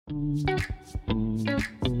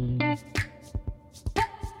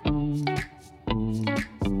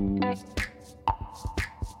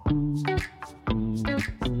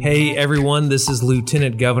Hey everyone, this is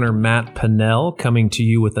Lieutenant Governor Matt Pinnell coming to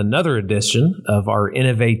you with another edition of our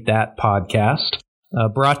Innovate That podcast,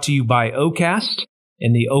 brought to you by OCAST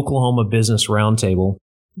and the Oklahoma Business Roundtable.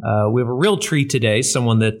 We have a real treat today,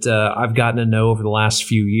 someone that I've gotten to know over the last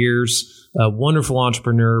few years, a wonderful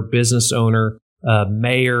entrepreneur, business owner,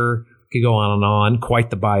 mayor, could go on, quite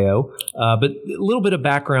the bio. But a little bit of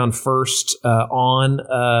background first on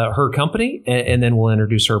her company, and then we'll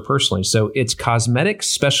introduce her personally. So it's Cosmetic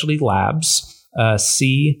Specialty Labs,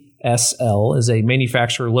 CSL, is a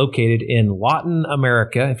manufacturer located in Lawton,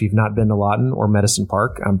 America. If you've not been to Lawton or Medicine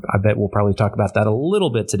Park, I bet we'll probably talk about that a little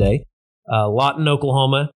bit today. Lawton,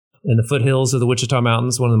 Oklahoma, in the foothills of the Wichita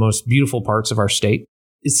Mountains, one of the most beautiful parts of our state,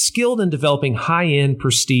 is skilled in developing high-end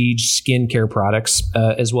prestige skincare products,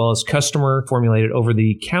 as well as customer-formulated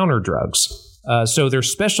over-the-counter drugs. So their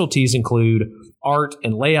specialties include art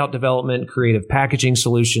and layout development, creative packaging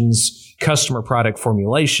solutions, customer product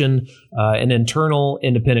formulation, an internal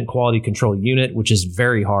independent quality control unit, which is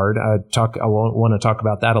very hard. I want to talk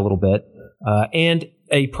about that a little bit, and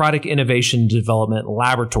a product innovation development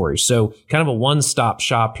laboratory. So kind of a one-stop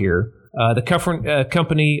shop here. The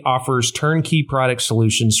company offers turnkey product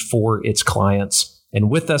solutions for its clients.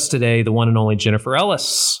 And with us today, the one and only Jennifer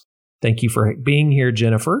Ellis. Thank you for being here,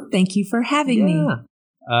 Jennifer. Thank you for having me.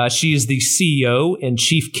 She is the CEO and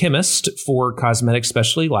chief chemist for Cosmetic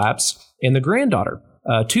Specialty Labs and the granddaughter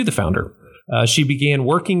to the founder. She began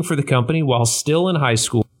working for the company while still in high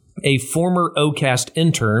school, a former OCAST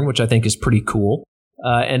intern, which I think is pretty cool,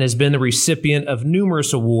 and has been the recipient of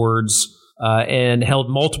numerous awards and held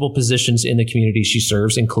multiple positions in the community she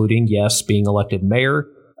serves, including, yes, being elected mayor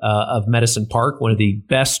of Medicine Park, one of the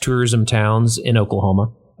best tourism towns in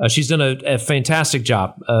Oklahoma. She's done a fantastic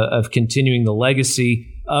job of continuing the legacy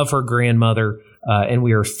of her grandmother, and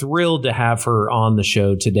we are thrilled to have her on the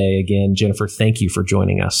show today again. Jennifer, thank you for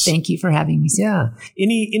joining us. Thank you for having me. Yeah.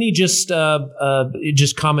 Any just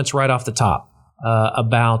comments right off the top?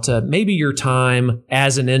 About maybe your time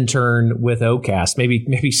as an intern with OCAST.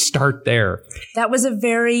 Maybe start there. That was a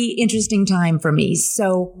very interesting time for me.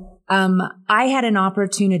 So I had an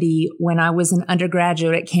opportunity when I was an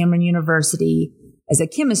undergraduate at Cameron University as a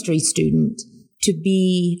chemistry student to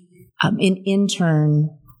be an intern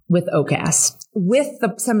with OCAST with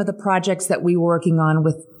some of the projects that we were working on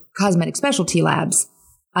with Cosmetic Specialty Labs.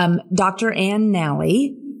 Dr. Ann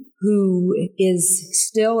Nally, who is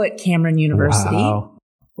still at Cameron University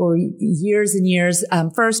for years and years.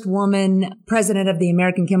 First woman president of the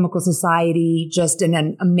American Chemical Society, just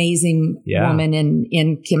an amazing woman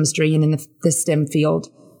in chemistry and in the STEM field.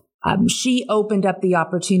 She opened up the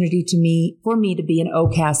opportunity for me to be an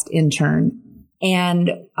OCAST intern,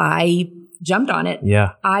 and I jumped on it.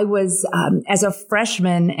 Yeah. I was, as a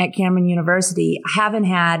freshman at Cameron University, haven't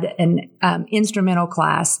had an instrumental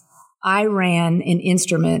class. I ran an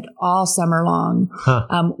instrument all summer long,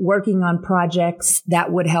 working on projects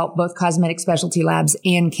that would help both Cosmetic Specialty Labs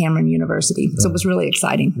and Cameron University. So it was really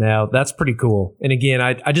exciting. Now, that's pretty cool. And again,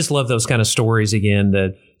 I just love those kind of stories, again,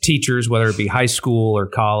 that teachers, whether it be high school or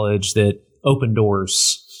college, that open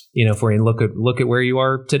doors, for you. Look at where you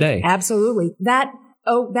are today. Absolutely. That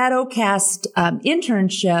OCAST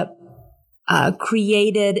internship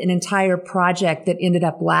created an entire project that ended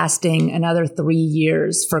up lasting another 3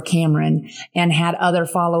 years for Cameron and had other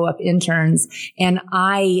follow-up interns. And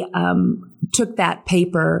I took that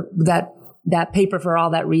paper for all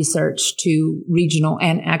that research to regional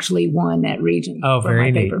and actually won at region. Oh,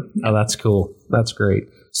 very neat. Yeah. Oh, that's cool. That's great.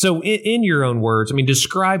 So in your own words,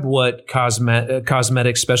 describe what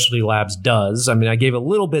Cosmetic Specialty Labs does. I gave a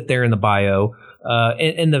little bit there in the bio.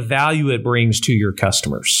 And the value it brings to your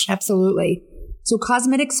customers. Absolutely. So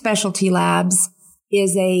Cosmetic Specialty Labs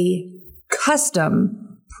is a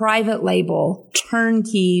custom private label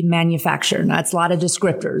turnkey manufacturer. Now, it's a lot of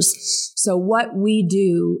descriptors. So what we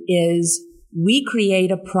do is we create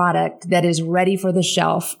a product that is ready for the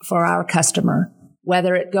shelf for our customer.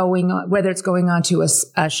 Whether it's going onto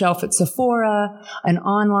a shelf at Sephora, an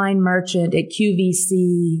online merchant at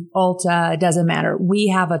QVC, Ulta, it doesn't matter. We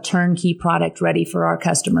have a turnkey product ready for our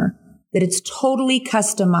customer. That it's totally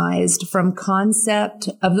customized from concept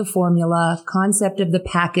of the formula, concept of the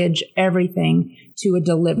package, everything to a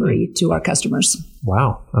delivery to our customers.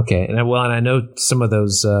 Wow. Okay. And I know some of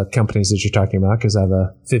those companies that you're talking about because I have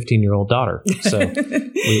a 15-year-old daughter. So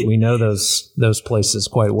we know those places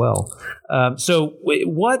quite well. So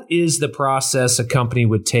what is the process a company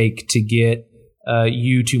would take to get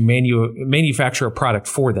you to manufacture a product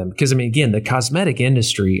for them? Because, I mean, again, the cosmetic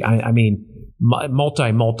industry, I mean,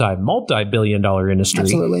 multi-billion-dollar industry.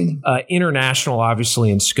 Absolutely. International,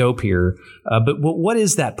 obviously, in scope here. But what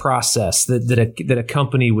is that process that a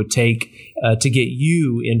company would take to get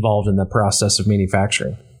you involved in the process of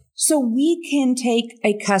manufacturing? So we can take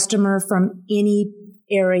a customer from any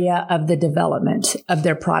area of the development of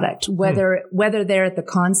their product, whether they're at the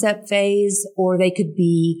concept phase or they could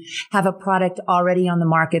have a product already on the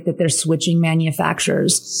market that they're switching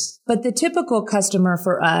manufacturers. But the typical customer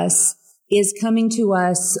for us is coming to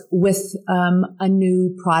us with a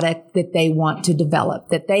new product that they want to develop,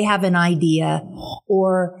 that they have an idea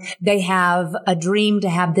or they have a dream to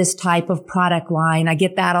have this type of product line. I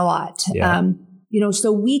get that a lot. Yeah.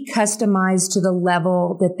 So we customize to the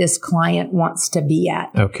level that this client wants to be at.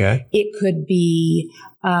 Okay. It could be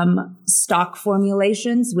stock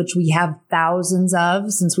formulations, which we have thousands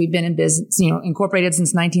of since we've been in business, incorporated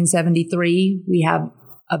since 1973. We have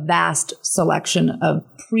a vast selection of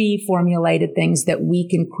pre-formulated things that we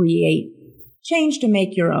can change to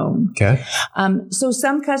make your own. Okay. So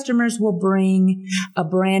some customers will bring a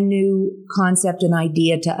brand new concept and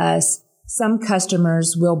idea to us. Some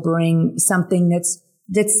customers will bring something that's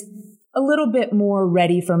a little bit more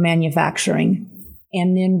ready for manufacturing.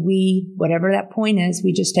 And then whatever that point is,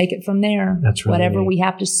 we just take it from there. That's really whatever neat. We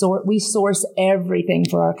have to sort. We source everything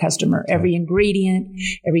for our customer, every ingredient,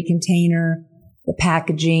 every container, the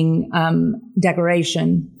packaging,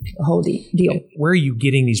 decoration, the whole deal. Where are you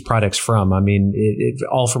getting these products from? I mean,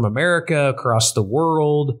 all from America, across the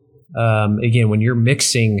world. Again, when you're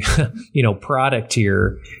mixing, product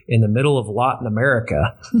here in the middle of Lawton,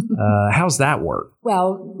 America, how's that work?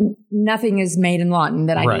 Well, nothing is made in Lawton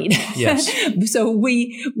that I need. Yes. So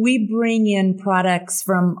we bring in products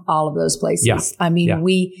from all of those places. Yeah. I mean, Yeah.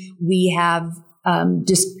 we have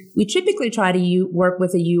we typically try to work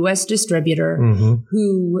with a U.S. distributor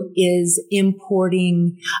who is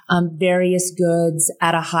importing various goods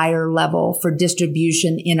at a higher level for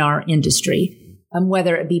distribution in our industry.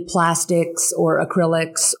 Whether it be plastics or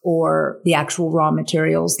acrylics or the actual raw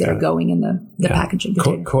materials that are going in the packaging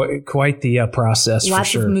container. Quite the process. Lots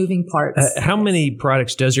for sure. of moving parts. How many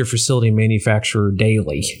products does your facility manufacture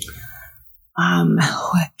daily?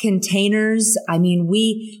 Containers. I mean,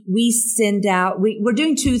 we send out, we're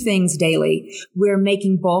doing two things daily. We're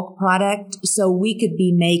making bulk product. So we could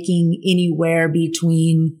be making anywhere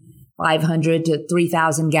between 500 to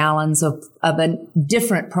 3,000 gallons of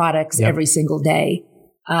different products every single day.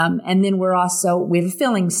 And then we have a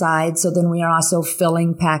filling side. So then we are also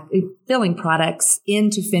filling products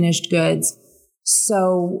into finished goods.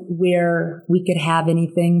 So we could have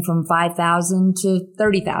anything from 5,000 to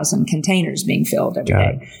 30,000 containers being filled every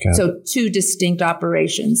day. So two distinct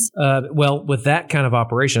operations. Well, with that kind of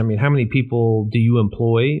operation, I mean, how many people do you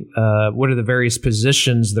employ? What are the various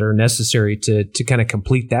positions that are necessary to kind of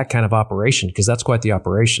complete that kind of operation? Because that's quite the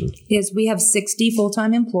operation. Yes, we have 60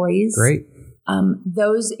 full-time employees. Great.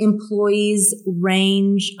 Those employees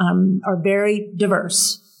are very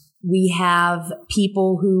diverse. We have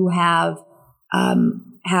people who have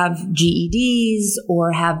GEDs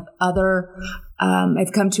or have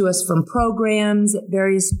have come to us from programs at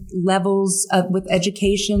various levels with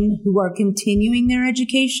education who are continuing their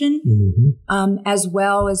education, as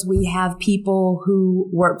well as we have people who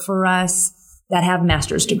work for us that have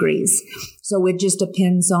master's degrees. So it just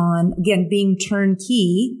depends on, again, being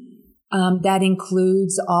turnkey. That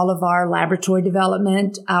includes all of our laboratory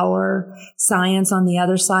development, our science on the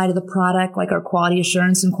other side of the product, like our quality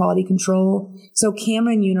assurance and quality control. So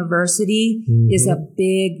Cameron University is a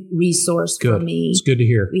big resource for me. It's good to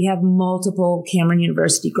hear. We have multiple Cameron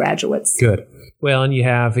University graduates. Good. Well, and you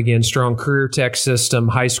have, again, strong career tech system,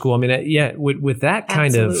 high school. I mean, with that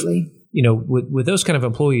kind Absolutely. of, with those kind of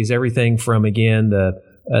employees, everything from, again,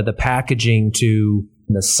 the packaging to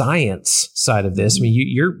the science side of this. I mean,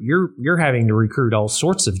 you're having to recruit all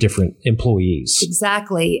sorts of different employees.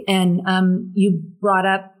 Exactly. And you brought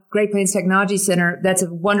up Great Plains Technology Center. That's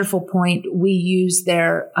a wonderful point. We use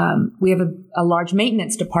we have a large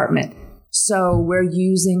maintenance department. So we're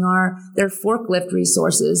using their forklift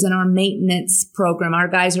resources and our maintenance program. Our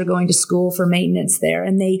guys are going to school for maintenance there,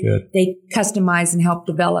 and they customize and help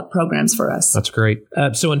develop programs for us. That's great.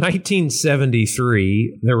 So in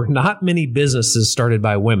 1973, there were not many businesses started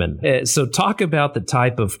by women. So talk about the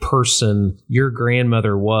type of person your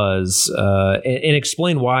grandmother was, and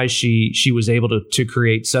explain why she was able to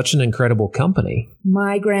create such an incredible company.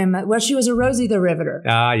 My grandma, well, she was a Rosie the Riveter.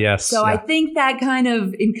 Ah, yes. So I think that kind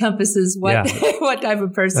of encompasses what type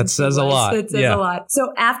of person that says a lot. That says a lot.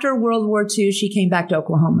 So after World War II, she came back to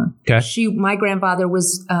Oklahoma. Okay. My grandfather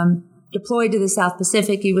was deployed to the South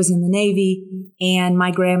Pacific. He was in the Navy, and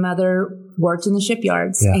my grandmother worked in the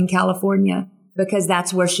shipyards in California because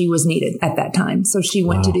that's where she was needed at that time. So she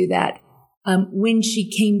went to do that. When she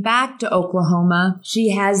came back to Oklahoma, she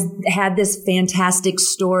has had this fantastic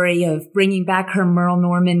story of bringing back her Merle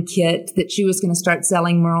Norman kit that she was going to start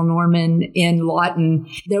selling Merle Norman in Lawton.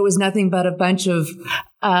 There was nothing but a bunch of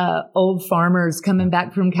old farmers coming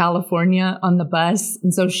back from California on the bus.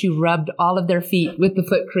 And so she rubbed all of their feet with the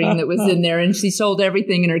foot cream that was in there, and she sold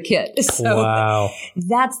everything in her kit. So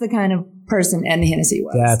that's the kind of person Edna Hennessy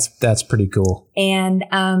was. That's pretty cool. And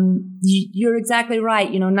you're exactly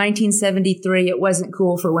right. 1973, it wasn't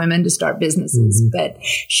cool for women to start businesses, but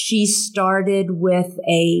she started with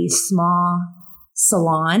a small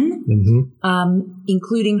salon,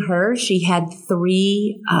 including her. She had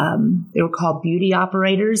 3, they were called beauty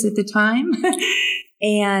operators at the time.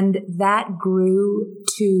 And that grew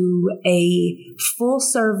to a full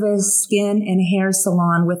service skin and hair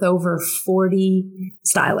salon with over 40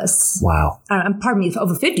 stylists. Wow.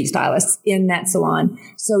 Over 50 stylists in that salon.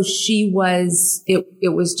 So she was,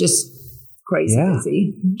 it was just crazy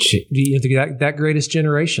busy. You think that greatest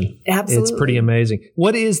generation? Absolutely. It's pretty amazing.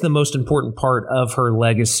 What is the most important part of her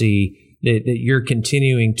legacy that you're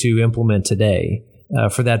continuing to implement today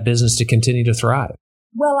for that business to continue to thrive?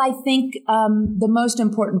 Well, I think the most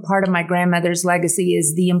important part of my grandmother's legacy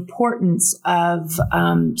is the importance of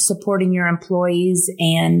supporting your employees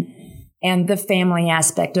and the family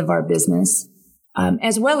aspect of our business,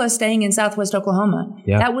 as well as staying in Southwest Oklahoma.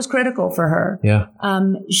 Yeah. That was critical for her. Yeah.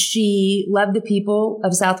 She loved the people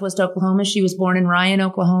of Southwest Oklahoma. She was born in Ryan,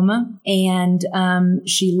 Oklahoma, and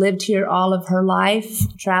she lived here all of her life,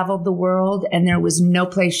 traveled the world, and there was no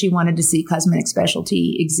place she wanted to see cosmetic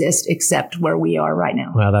specialty exist except where we are right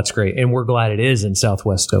now. Wow, that's great. And we're glad it is in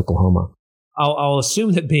Southwest Oklahoma. I'll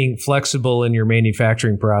assume that being flexible in your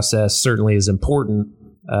manufacturing process certainly is important.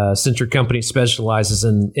 Since your company specializes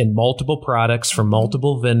in multiple products from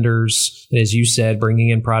multiple vendors, and as you said, bringing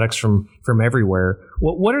in products from everywhere,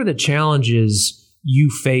 what are the challenges you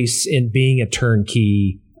face in being a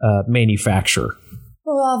turnkey manufacturer?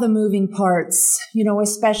 Well, all the moving parts,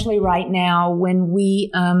 especially right now when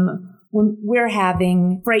when we're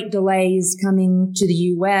having freight delays coming to the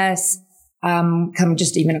U.S., come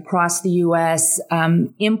just even across the U.S.,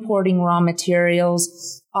 importing raw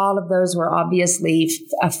materials. All of those were obviously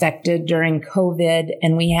affected during COVID,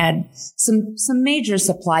 and we had some major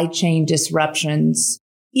supply chain disruptions.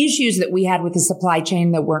 Issues that we had with the supply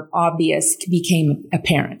chain that weren't obvious became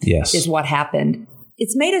apparent. Yes. Is what happened.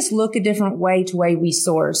 It's made us look a different way to way we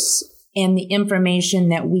source and the information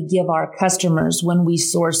that we give our customers when we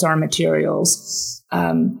source our materials.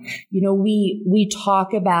 We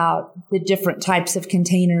talk about the different types of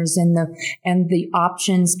containers and the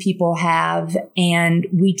options people have, and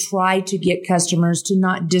we try to get customers to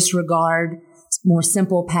not disregard more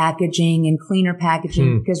simple packaging and cleaner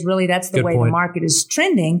packaging, because really that's the way the market is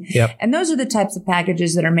trending. Yep. And those are the types of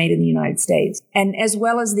packages that are made in the United States. And as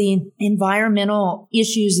well as the environmental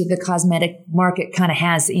issues that the cosmetic market kind of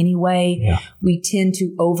has anyway, we tend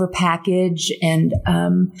to overpackage and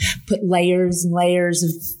put layers and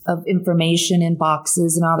layers of information in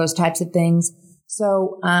boxes and all those types of things.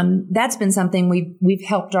 So that's been something we've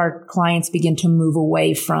helped our clients begin to move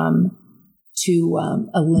away from, to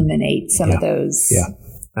eliminate some of those.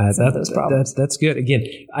 Those problems. That's good. Again,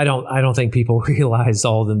 I don't think people realize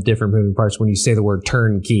all the different moving parts when you say the word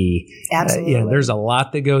turnkey. Absolutely. There's a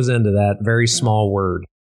lot that goes into that very small word.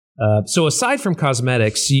 So aside from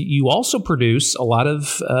cosmetics, you also produce a lot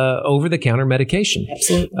of over-the-counter medication.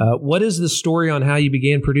 Absolutely. What is the story on how you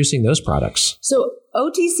began producing those products? So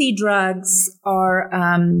OTC drugs are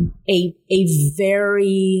a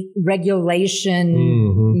very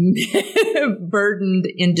regulation burdened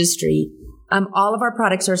industry. All of our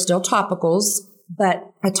products are still topicals,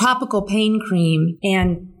 but a topical pain cream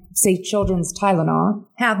and say children's Tylenol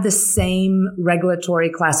have the same regulatory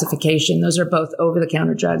classification. Those are both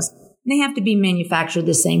over-the-counter drugs. They have to be manufactured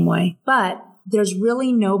the same way. But there's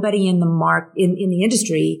really nobody in the in the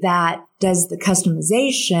industry that does the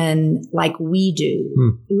customization like we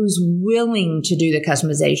do, who's willing to do the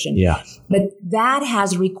customization. Yeah. But that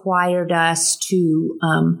has required us to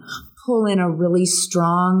pull in a really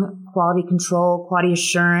strong quality control, quality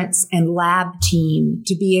assurance, and lab team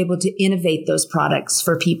to be able to innovate those products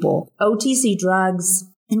for people. OTC drugs,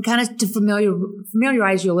 and kind of to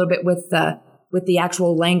familiarize you a little bit with the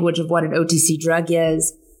actual language of what an OTC drug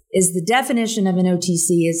is the definition of an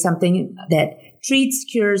OTC is something that treats,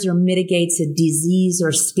 cures, or mitigates a disease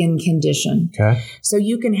or skin condition. Okay. So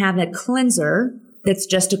you can have a cleanser that's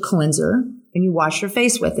just a cleanser, and you wash your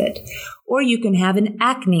face with it. or you can have an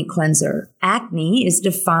acne cleanser. Acne is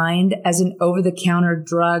defined as an over-the-counter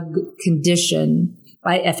drug condition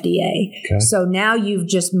by FDA. Okay. So now you've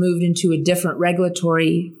just moved into a different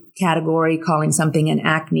regulatory category, calling something an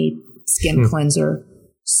acne skin cleanser.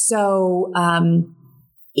 So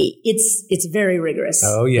it's very rigorous.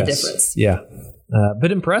 Oh, yes. The difference. Yeah.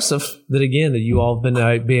 But impressive that, again, that you all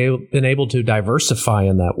have been able to diversify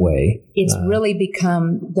in that way. It's really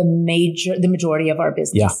become the majority of our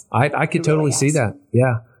business. Yeah, I could totally see that.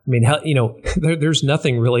 Yeah. I mean, there's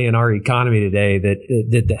nothing really in our economy today that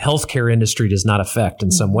the healthcare industry does not affect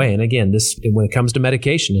in some way. And again, when it comes to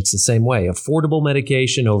medication, it's the same way. Affordable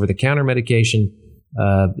medication, over-the-counter medication,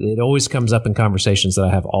 it always comes up in conversations that I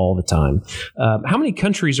have all the time. How many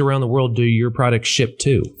countries around the world do your products ship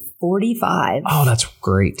to? 45. Oh, that's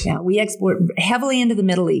great. Yeah, we export heavily into the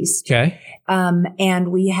Middle East. Okay.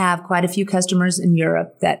 And we have quite a few customers in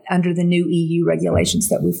Europe that under the new EU regulations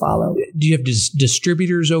that we follow. Do you have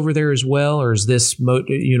distributors over there as well? Or is this,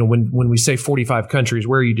 when we say 45 countries,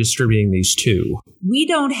 where are you distributing these to? We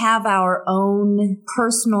don't have our own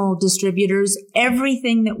personal distributors.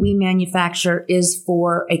 Everything that we manufacture is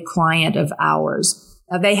for a client of ours.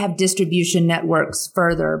 They have distribution networks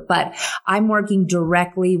further, but I'm working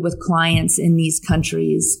directly with clients in these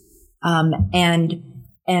countries. And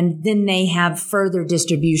then they have further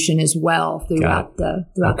distribution as well throughout the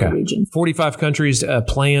region. 45 countries,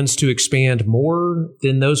 plans to expand more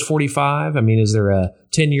than those 45? I mean, is there a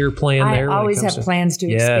 10-year plan there? I always have plans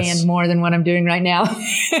to expand more than what I'm doing right now.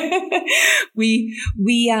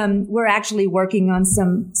 We're actually working on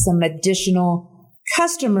some additional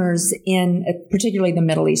customers in particularly the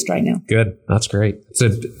Middle East right now. Good. That's great. It's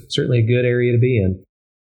certainly a good area to be in.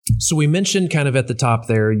 So we mentioned kind of at the top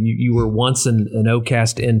there, you were once an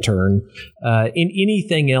OCAST intern.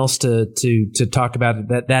 Anything else to talk about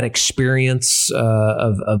that experience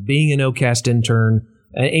of being an OCAST intern?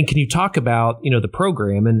 And can you talk about, the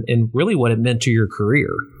program and really what it meant to your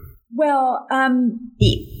career? Well,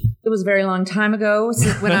 it was a very long time ago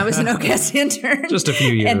when I was an OCAST intern. Just a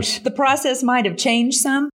few years. And the process might have changed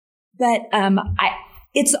some, but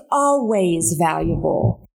it's always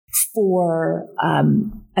valuable for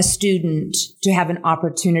a student to have an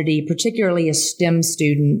opportunity, particularly a STEM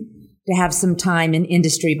student, to have some time in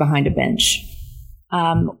industry behind a bench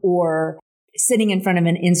or sitting in front of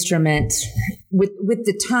an instrument with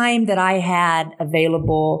the time that I had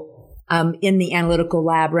available in the analytical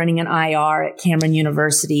lab running an IR at Cameron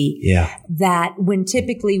University. Yeah. That when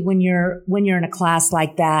you're in a class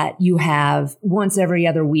like that, you have once every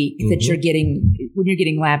other week that you're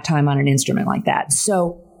getting lab time on an instrument like that.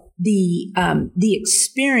 So the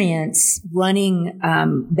experience running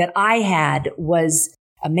that I had was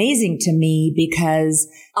amazing to me because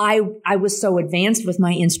I was so advanced with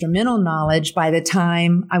my instrumental knowledge by the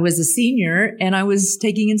time I was a senior and I was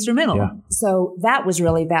taking instrumental. Yeah. So that was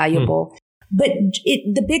really valuable. But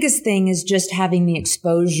the biggest thing is just having the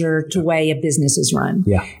exposure to way a business is run.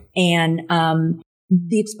 Yeah. And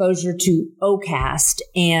the exposure to OCAST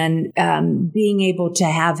and being able to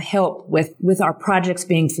have help with our projects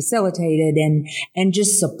being facilitated and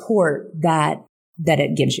just support that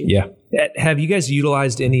it gives you. Yeah. Have you guys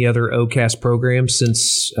utilized any other OCAST programs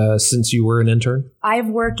since you were an intern? I've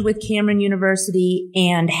worked with Cameron University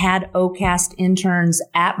and had OCAST interns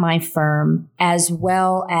at my firm, as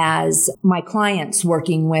well as my clients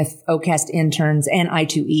working with OCAST interns and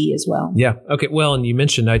I2E as well. Yeah. Okay. Well, and you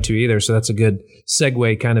mentioned I2E there, so that's a good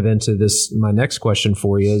segue kind of into this. My next question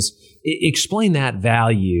for you is explain that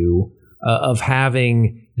value of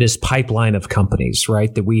having this pipeline of companies,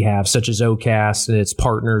 right, that we have, such as OCAST and its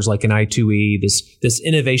partners like an I2E, this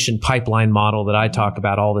innovation pipeline model that I talk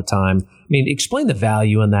about all the time. I mean, explain the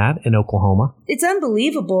value in that in Oklahoma. It's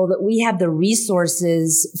unbelievable that we have the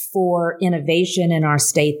resources for innovation in our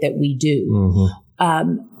state that we do.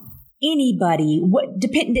 Mm-hmm. Anybody,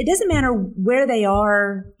 it doesn't matter where they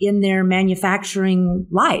are in their manufacturing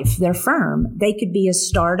life, their firm. They could be a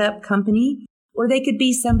startup company, or they could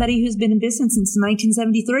be somebody who's been in business since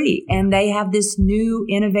 1973 and they have this new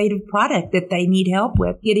innovative product that they need help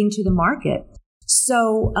with getting to the market.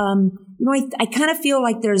 So, I kind of feel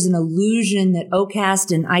like there's an illusion that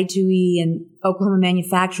OCAST and I2E and Oklahoma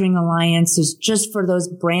Manufacturing Alliance is just for those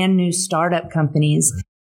brand new startup companies,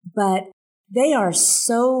 but they are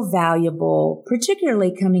so valuable,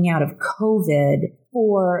 particularly coming out of COVID,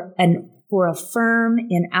 for a firm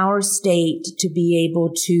in our state to be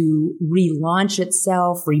able to relaunch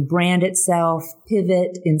itself, rebrand itself,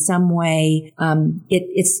 pivot in some way.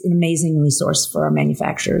 It's an amazing resource for our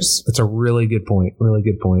manufacturers. That's a really good point. Really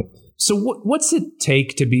good point. So what's it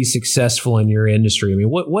take to be successful in your industry? I mean,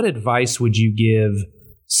 what advice would you give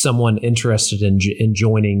someone interested in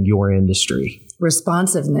joining your industry?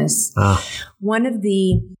 Responsiveness. One of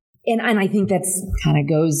the, and I think that's kind of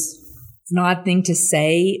goes, it's an odd thing to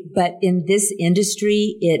say, but in this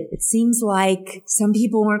industry, it seems like some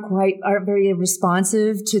people aren't very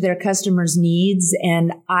responsive to their customers' needs.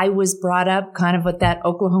 And I was brought up kind of with that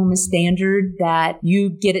Oklahoma standard that you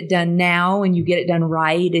get it done now and you get it done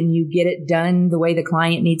right and you get it done the way the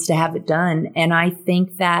client needs to have it done. And I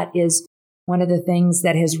think that is one of the things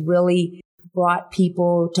that has really brought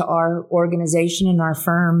people to our organization and our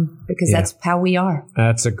firm, because that's how we are.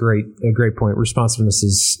 That's a great point. Responsiveness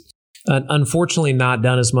is unfortunately not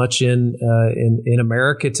done as much in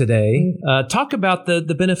America today. Talk about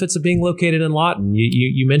the benefits of being located in Lawton.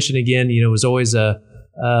 You mentioned again, it was always a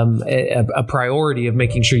priority of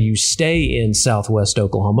making sure you stay in Southwest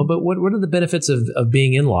Oklahoma. But what are the benefits of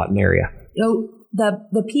being in Lawton area?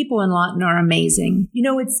 The people in Lawton are amazing.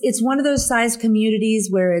 It's one of those size communities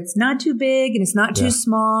where it's not too big and it's not too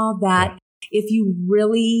small, that if you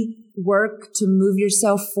really work to move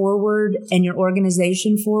yourself forward and your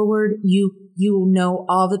organization forward, you know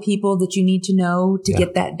all the people that you need to know to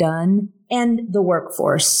get that done. And the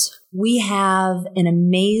workforce. We have an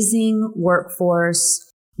amazing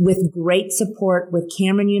workforce with great support with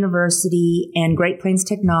Cameron University and Great Plains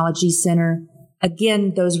Technology Center.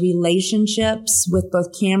 Again, those relationships with both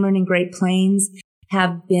Cameron and Great Plains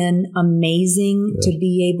have been amazing to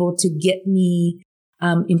be able to get me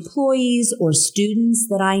employees or students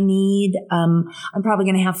that I need. I'm probably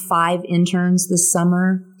going to have 5 interns this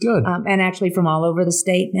summer. Good. And actually from all over the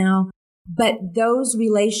state now. But those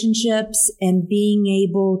relationships and being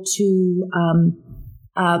able to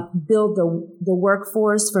build the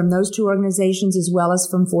workforce from those 2 organizations as well as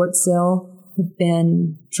from Fort Sill have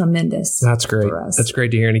been tremendous. That's great. For us. That's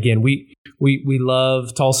great to hear. And again, we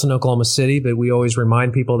love Tulsa and Oklahoma City, but we always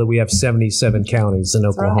remind people that we have 77 counties in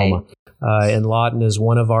Oklahoma. Right. And Lawton is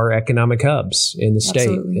one of our economic hubs in the state.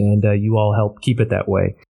 Absolutely. And you all help keep it that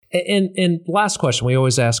way. And last question, we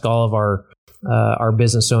always ask all of our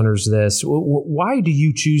business owners this. Why do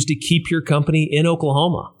you choose to keep your company in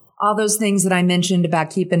Oklahoma? All those things that I mentioned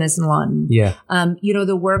about keeping us in Lawton. Yeah.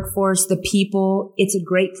 The workforce, the people, it's a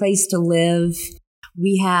great place to live.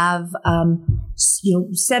 We have,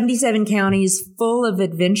 77 counties full of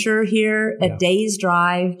adventure here, a day's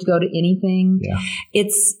drive to go to anything. Yeah.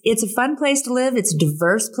 It's a fun place to live. It's a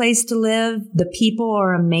diverse place to live. The people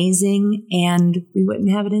are amazing, and we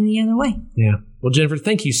wouldn't have it any other way. Yeah. Well, Jennifer,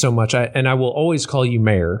 thank you so much. I will always call you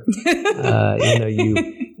mayor.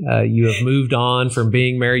 You have moved on from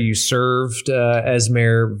being mayor. You served as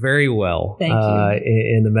mayor very well. Thank you.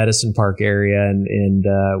 In the Medicine Park area. And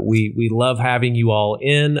we love having you all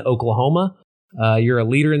in Oklahoma. You're a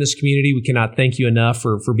leader in this community. We cannot thank you enough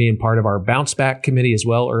for being part of our Bounce Back Committee as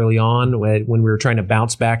well early on when we were trying to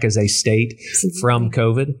bounce back as a state from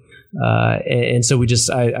COVID. And so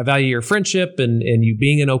I value your friendship and you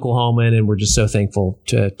being in Oklahoma, and we're just so thankful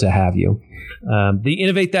to have you. The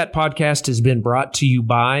Innovate That podcast has been brought to you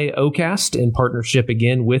by OCAST in partnership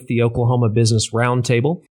again with the Oklahoma Business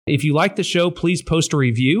Roundtable. If you like the show, please post a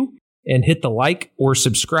review and hit the like or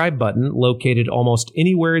subscribe button located almost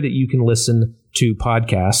anywhere that you can listen to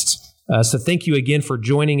podcasts. So thank you again for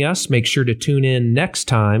joining us. Make sure to tune in next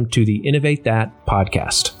time to the Innovate That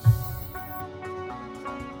podcast.